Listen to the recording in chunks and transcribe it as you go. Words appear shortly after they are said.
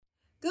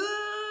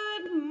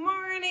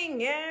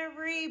morning,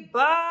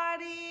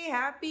 everybody.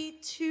 Happy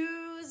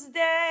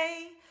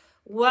Tuesday.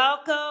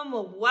 Welcome.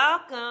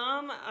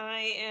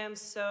 I am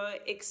so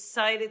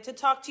excited to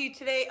talk to you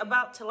today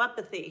about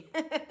telepathy.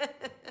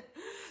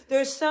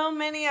 There's so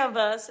many of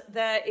us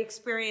that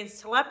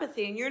experience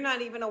telepathy, and you're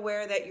not even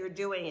aware that you're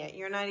doing it.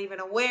 You're not even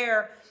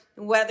aware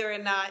whether or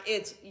not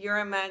it's your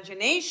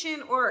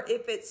imagination or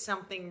if it's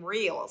something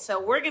real.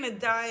 So we're going to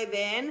dive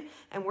in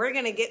and we're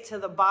going to get to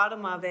the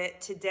bottom of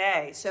it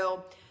today.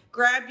 So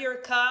grab your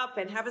cup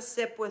and have a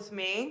sip with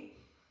me.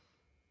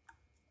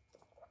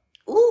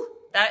 Ooh,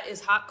 that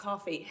is hot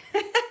coffee.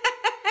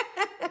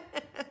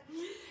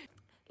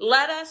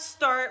 Let us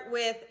start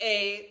with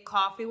a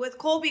Coffee with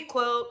Colby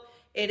quote.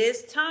 It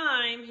is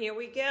time. Here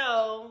we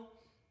go.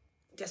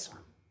 This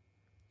one.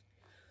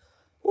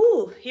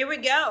 Ooh, here we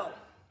go.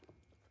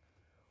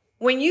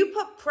 When you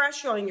put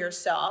pressure on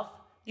yourself,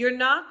 you're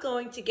not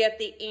going to get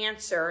the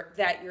answer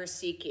that you're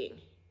seeking.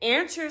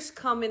 Answers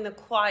come in the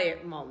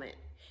quiet moment.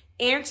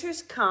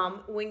 Answers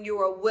come when you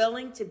are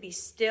willing to be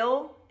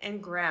still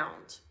and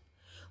ground.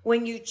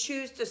 When you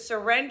choose to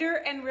surrender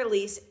and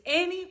release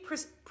any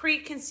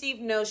preconceived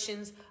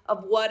notions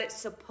of what it's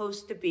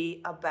supposed to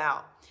be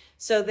about.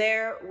 So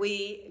there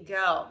we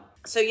go.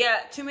 So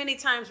yeah, too many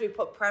times we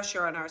put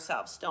pressure on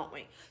ourselves, don't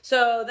we?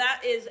 So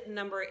that is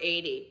number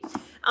 80.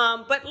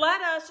 But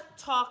let us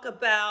talk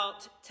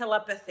about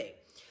telepathy.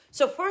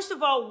 So first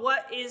of all,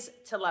 what is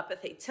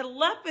telepathy?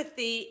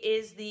 Telepathy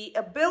is the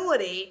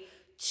ability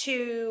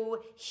to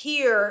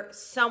hear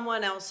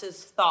someone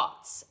else's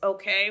thoughts,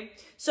 okay?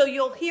 So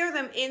you'll hear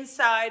them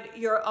inside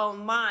your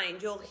own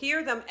mind. You'll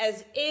hear them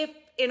as if,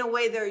 in a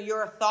way, they're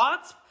your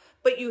thoughts,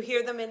 but you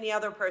hear them in the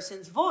other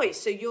person's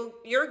voice. So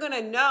you're going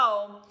to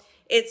know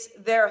it's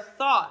their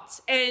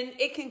thoughts, and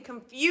it can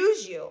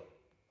confuse you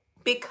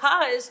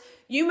because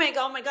you may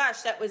go, oh my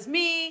gosh, that was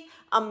me.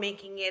 I'm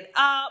making it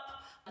up.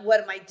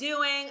 What am I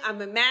doing?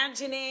 I'm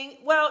imagining.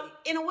 Well,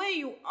 in a way,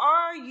 you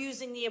are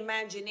using the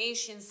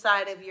imagination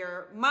side of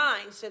your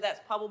mind. So that's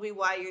probably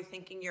why you're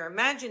thinking you're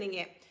imagining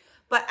it.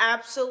 But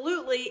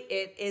absolutely,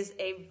 it is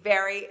a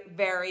very,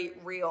 very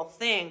real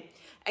thing.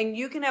 And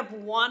you can have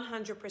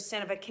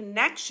 100% of a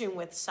connection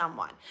with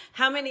someone.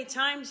 How many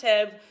times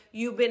have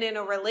you been in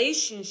a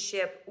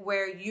relationship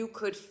where you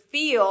could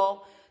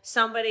feel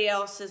somebody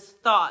else's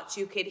thoughts?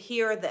 You could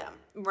hear them,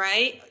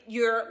 right?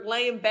 You're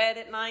laying in bed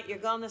at night, you're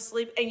going to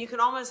sleep, and you can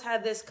almost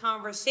have this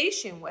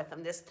conversation with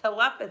them, this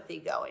telepathy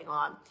going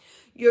on.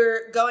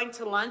 You're going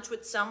to lunch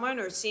with someone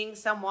or seeing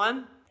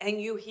someone,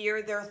 and you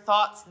hear their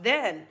thoughts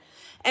then.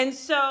 And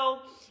so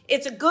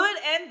it's a good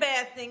and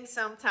bad thing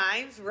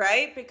sometimes,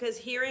 right? Because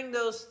hearing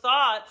those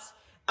thoughts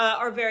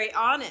are very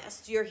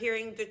honest. You're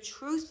hearing the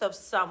truth of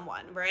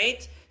someone,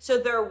 right? So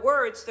their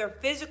words, their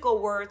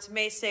physical words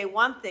may say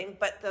one thing,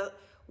 but the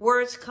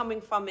words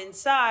coming from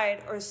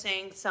inside are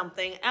saying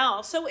something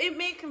else. So it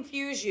may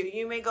confuse you.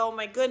 You may go, oh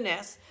my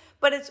goodness,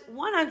 but it's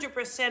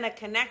 100% a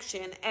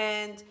connection,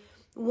 and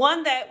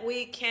one that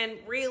we can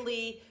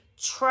really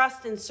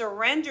trust and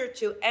surrender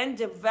to and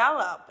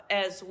develop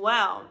as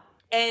well.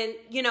 And,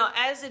 you know,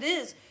 as it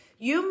is,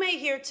 you may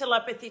hear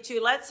telepathy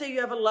too. Let's say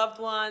you have a loved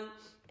one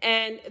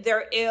and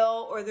they're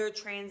ill or they're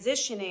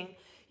transitioning.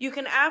 You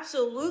can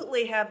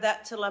absolutely have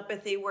that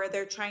telepathy where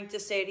they're trying to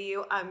say to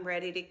you, I'm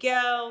ready to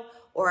go,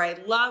 or I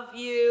love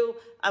you.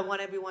 I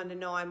want everyone to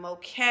know I'm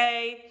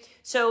okay.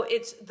 So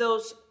it's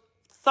those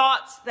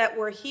thoughts that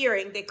we're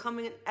hearing. They come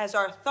in as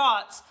our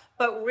thoughts,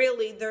 but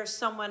really there's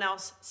someone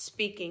else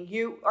speaking.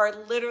 You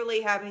are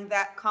literally having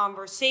that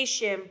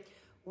conversation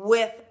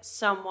with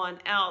someone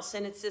else.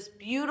 And it's this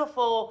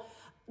beautiful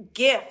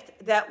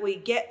gift that we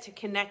get to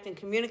connect and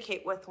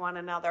communicate with one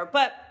another.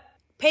 But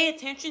pay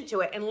attention to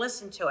it and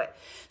listen to it.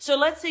 So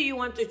let's say you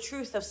want the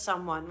truth of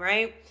someone,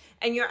 right?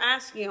 And you're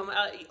asking them,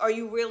 are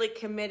you really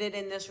committed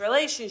in this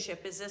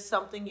relationship? Is this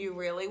something you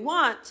really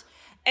want?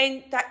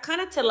 And that kind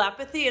of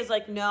telepathy is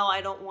like, no,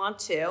 I don't want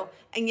to.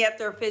 And yet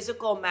their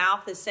physical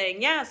mouth is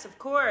saying, yes, of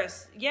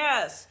course,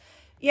 yes.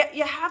 Yeah,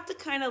 you have to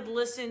kind of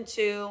listen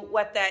to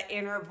what that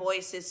inner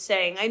voice is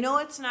saying. I know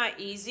it's not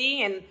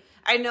easy, and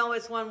I know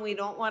it's one we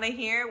don't want to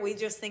hear. We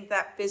just think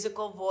that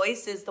physical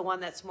voice is the one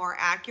that's more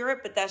accurate,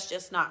 but that's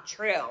just not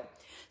true.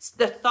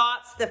 The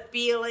thoughts, the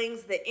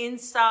feelings, the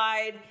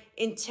inside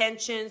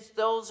intentions,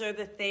 those are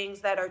the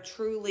things that are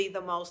truly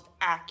the most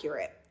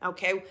accurate,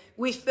 okay?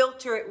 We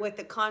filter it with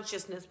the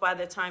consciousness by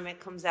the time it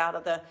comes out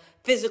of the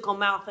physical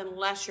mouth,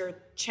 unless you're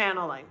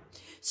channeling.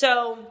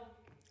 So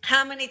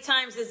how many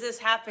times has this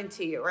happened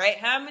to you, right?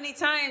 How many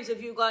times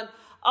have you gone,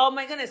 oh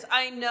my goodness,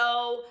 I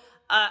know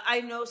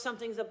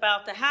something's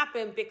about to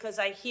happen because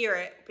I hear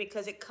it,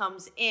 because it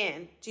comes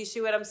in. Do you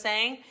see what I'm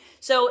saying?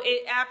 So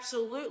it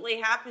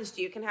absolutely happens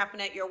to you. It can happen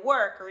at your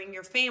work or in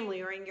your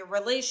family or in your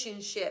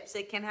relationships.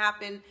 It can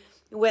happen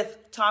with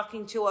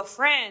talking to a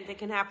friend. It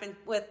can happen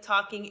with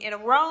talking in a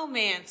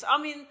romance.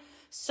 I mean,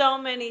 so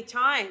many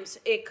times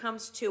it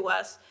comes to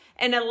us.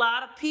 And a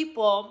lot of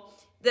people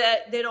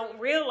that they don't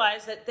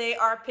realize that they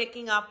are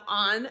picking up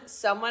on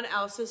someone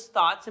else's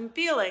thoughts and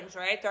feelings,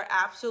 right? They're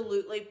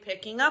absolutely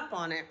picking up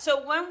on it.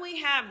 So when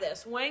we have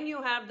this, when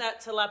you have that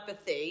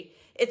telepathy,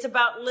 it's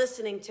about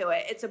listening to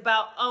it. It's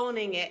about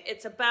owning it.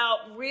 It's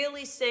about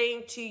really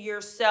saying to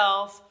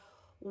yourself,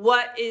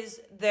 what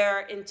is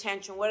their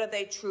intention? What are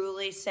they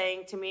truly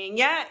saying to me? And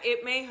yeah,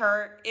 it may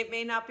hurt. It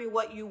may not be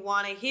what you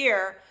want to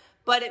hear,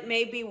 but it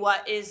may be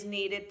what is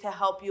needed to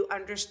help you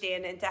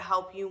understand and to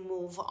help you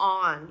move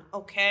on,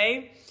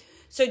 okay?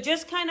 So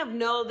just kind of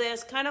know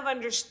this, kind of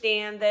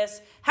understand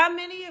this. How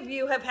many of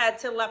you have had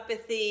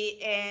telepathy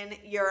in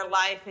your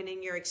life and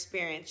in your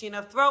experience? You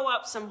know, throw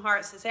up some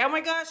hearts and say, oh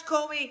my gosh,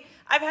 Colby,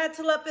 I've had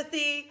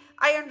telepathy.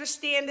 I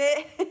understand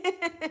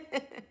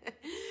it.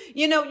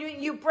 You know,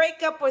 you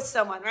break up with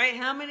someone, right?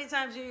 How many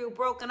times have you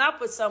broken up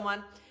with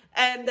someone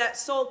and that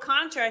soul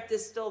contract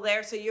is still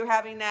there, so you're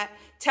having that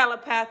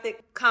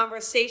telepathic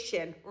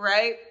conversation,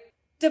 right?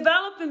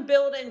 Develop and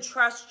build and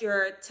trust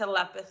your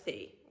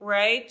telepathy,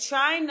 right?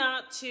 Try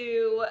not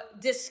to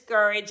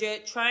discourage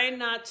it. Try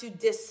not to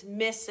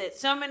dismiss it.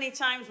 So many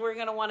times we're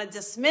going to want to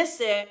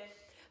dismiss it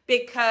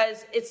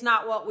because it's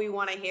not what we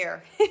want to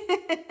hear.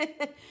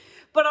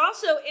 But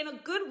also in a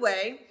good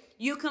way,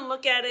 you can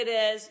look at it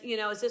as, you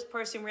know, is this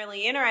person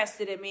really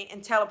interested in me?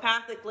 And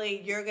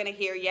telepathically, you're going to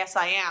hear, yes,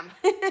 I am.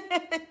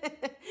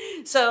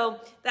 So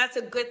that's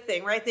a good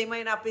thing, right? They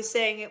might not be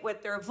saying it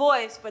with their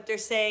voice, but they're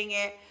saying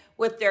it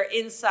with their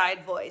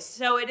inside voice.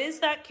 So it is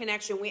that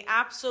connection. We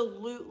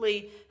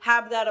absolutely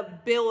have that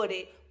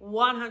ability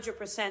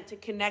 100% to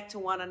connect to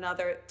one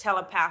another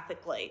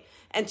telepathically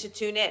and to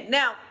tune in.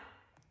 Now,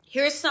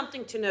 here's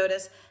something to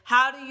notice.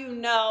 How do you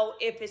know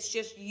if it's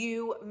just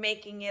you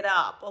making it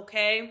up,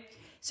 okay?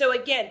 So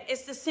again,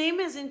 it's the same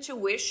as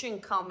intuition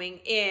coming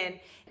in,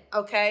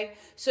 okay?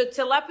 So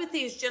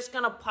telepathy is just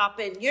going to pop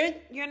in.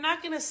 You're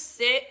not going to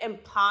sit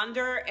and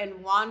ponder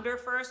and wander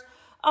first.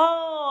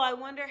 Oh, I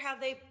wonder how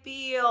they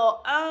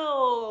feel.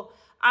 Oh,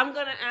 I'm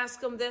going to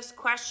ask them this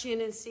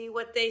question and see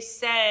what they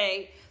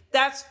say.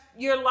 That's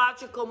your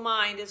logical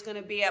mind is going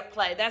to be at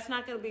play. That's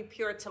not going to be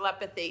pure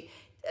telepathy.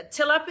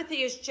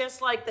 Telepathy is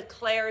just like the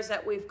clairs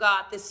that we've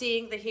got, the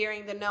seeing, the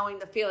hearing, the knowing,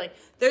 the feeling.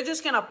 They're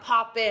just going to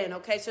pop in,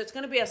 okay? So it's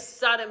going to be a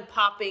sudden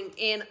popping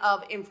in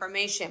of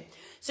information.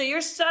 So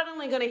you're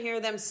suddenly going to hear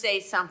them say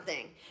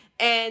something,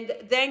 and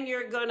then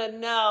you're going to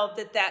know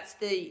that that's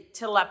the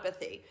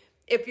telepathy.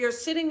 If you're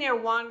sitting there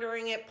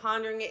wandering it,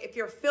 pondering it, if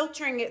you're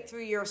filtering it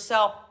through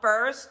yourself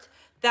first,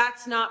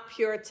 that's not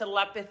pure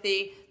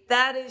telepathy.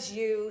 That is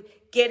you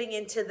getting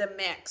into the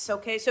mix,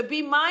 okay? So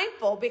be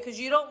mindful, because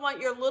you don't want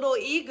your little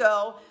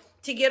ego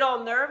to get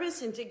all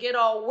nervous and to get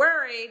all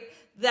worried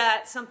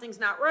that something's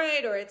not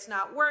right or it's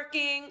not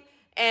working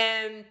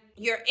and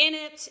you're in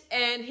it,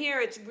 and here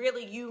it's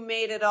really you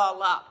made it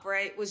all up,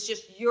 right? It was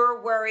just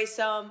you're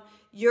worrisome,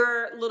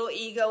 your little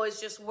ego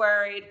is just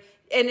worried,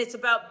 and it's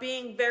about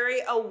being very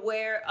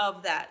aware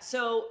of that.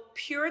 So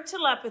pure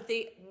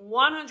telepathy,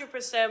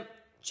 100%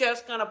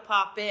 just gonna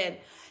pop in.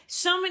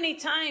 So many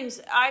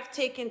times I've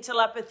taken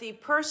telepathy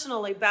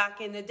personally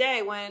back in the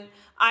day when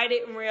I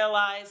didn't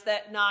realize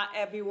that not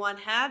everyone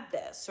had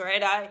this,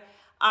 right?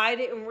 I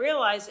didn't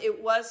realize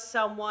it was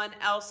someone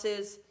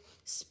else's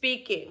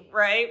speaking,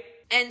 right?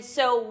 And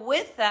so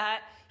with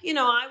that, you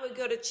know, I would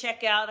go to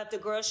check out at the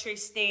grocery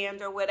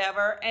stand or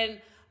whatever,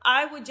 and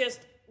I would just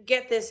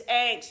get this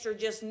angst or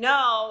just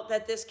know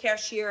that this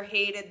cashier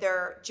hated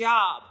their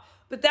job.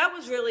 But that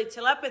was really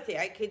telepathy.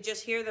 I could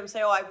just hear them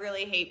say, oh, I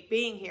really hate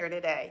being here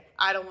today.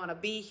 I don't want to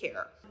be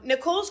here.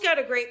 Nicole's got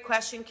a great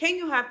question. Can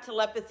you have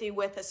telepathy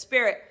with a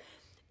spirit?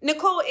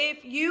 Nicole,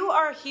 if you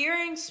are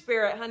hearing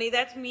spirit, honey,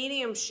 that's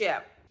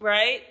mediumship,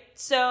 right?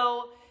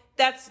 So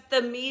that's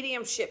the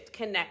mediumship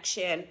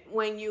connection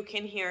when you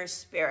can hear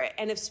spirit.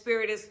 And if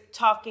spirit is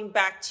talking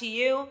back to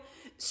you,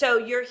 so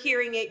you're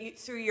hearing it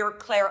through your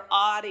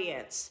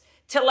clairaudience.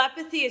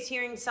 Telepathy is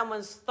hearing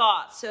someone's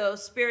thoughts. So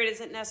spirit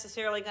isn't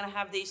necessarily going to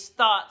have these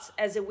thoughts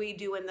as we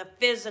do in the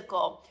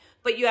physical,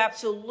 but you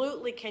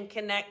absolutely can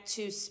connect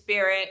to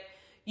spirit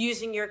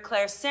using your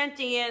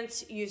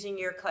clairsentience, using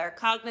your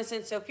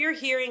claircognizance. So if you're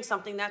hearing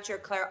something, that's your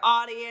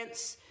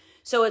clairaudience.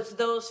 So it's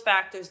those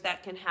factors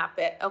that can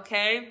happen,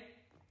 okay?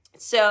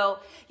 So,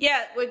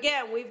 yeah,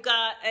 again, we've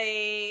got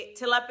a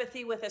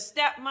telepathy with a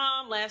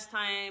stepmom. Last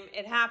time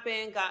it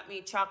happened, got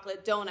me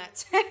chocolate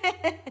donuts.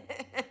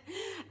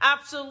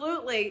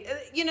 Absolutely.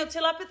 You know,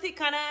 telepathy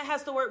kind of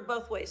has to work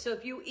both ways. So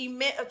if you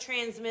emit a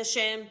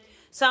transmission,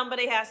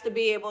 somebody has to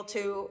be able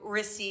to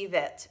receive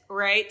it,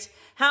 right?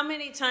 How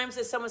many times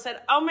has someone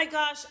said, oh my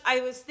gosh,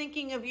 I was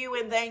thinking of you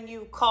and then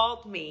you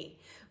called me,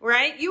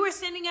 right? You were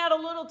sending out a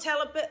little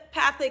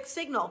telepathic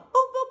signal. Boop,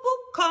 boop,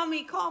 boop. Call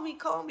me, call me,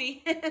 call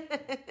me.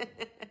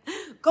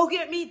 Go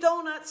get me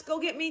donuts. Go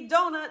get me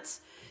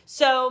donuts.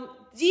 So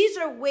these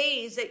are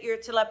ways that your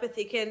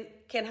telepathy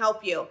can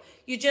help you.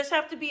 You just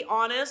have to be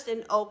honest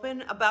and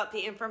open about the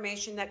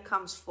information that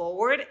comes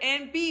forward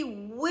and be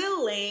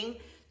willing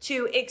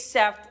to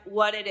accept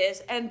what it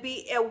is and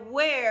be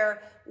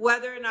aware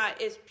whether or not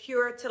it's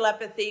pure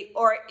telepathy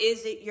or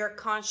is it your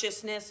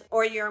consciousness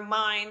or your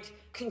mind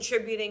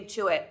contributing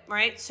to it,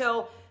 right?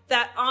 So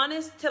that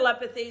honest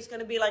telepathy is going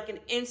to be like an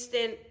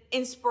instant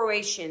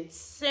inspiration,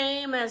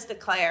 same as the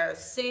clairs,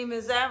 same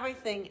as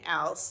everything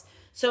else.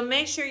 So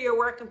make sure you're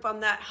working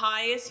from that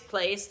highest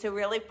place to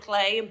really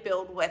play and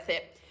build with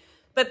it.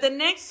 But the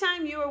next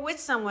time you are with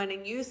someone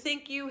and you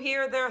think you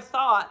hear their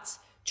thoughts,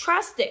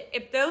 trust it.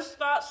 If those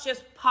thoughts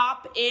just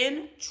pop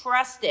in,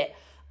 trust it.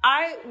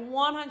 I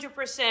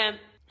 100%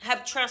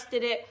 have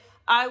trusted it.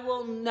 I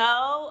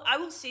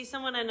will see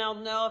someone and I'll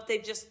know if they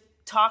just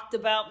talked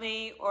about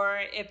me or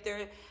if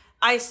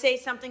I say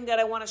something that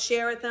I want to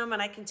share with them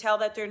and I can tell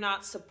that they're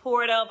not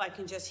supportive. I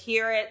can just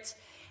hear it.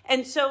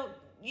 And so,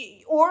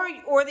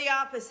 or the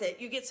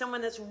opposite. You get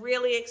someone that's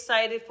really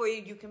excited for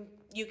you.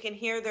 You can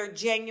hear their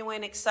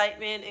genuine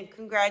excitement and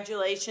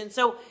congratulations.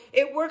 So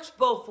it works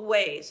both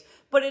ways.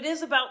 But it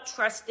is about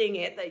trusting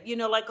it.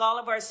 That, like all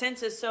of our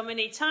senses, so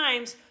many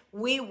times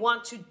we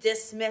want to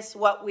dismiss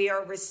what we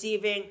are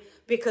receiving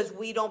because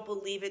we don't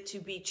believe it to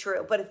be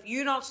true. But if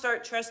you don't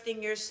start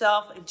trusting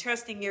yourself and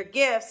trusting your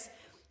gifts,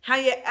 how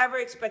you ever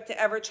expect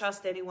to ever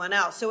trust anyone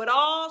else? So it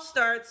all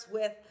starts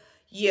with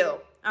you,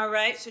 all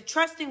right? So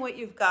trusting what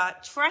you've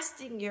got,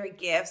 trusting your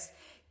gifts,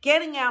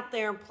 getting out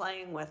there and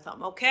playing with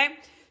them, okay?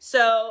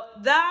 So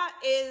that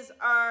is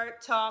our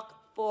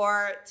talk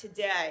for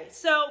today.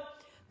 So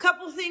a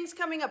couple things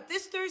coming up.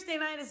 This Thursday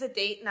night is a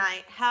date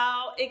night.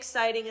 How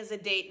exciting is a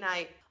date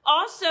night?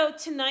 Also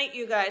tonight,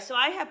 you guys, so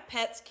I have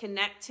Pets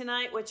Connect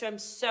tonight, which I'm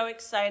so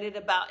excited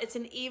about. It's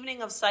an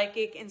evening of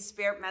psychic and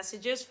spirit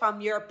messages from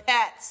your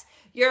pets,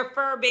 your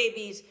fur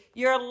babies,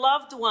 your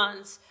loved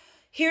ones.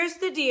 Here's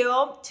the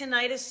deal.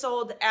 Tonight is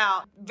sold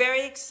out.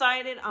 Very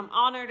excited. I'm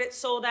honored it's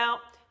sold out.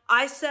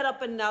 I set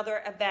up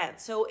another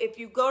event. So if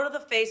you go to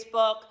the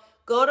Facebook,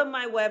 go to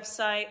my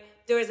website,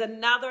 there is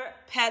another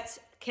Pets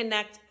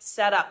Connect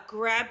set up.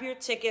 Grab your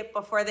ticket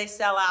before they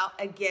sell out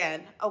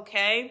again,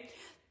 okay?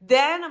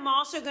 Then I'm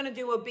also going to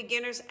do a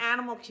beginner's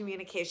animal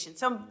communication.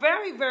 So I'm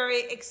very,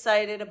 very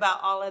excited about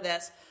all of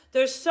this.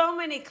 There's so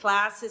many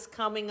classes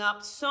coming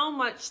up, so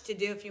much to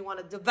do. If you want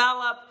to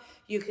develop,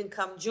 you can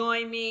come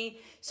join me.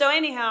 So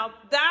anyhow,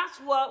 that's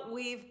what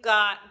we've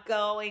got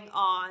going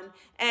on.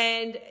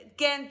 And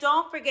again,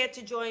 don't forget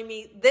to join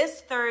me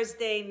this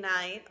Thursday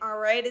night. All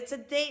right, it's a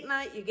date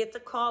night. You get to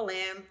call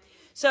in.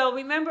 So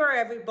remember,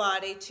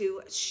 everybody,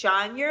 to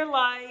shine your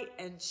light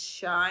and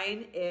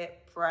shine it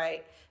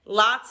bright.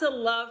 Lots of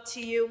love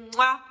to you.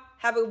 Mwah.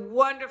 Have a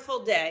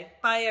wonderful day.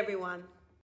 Bye, everyone.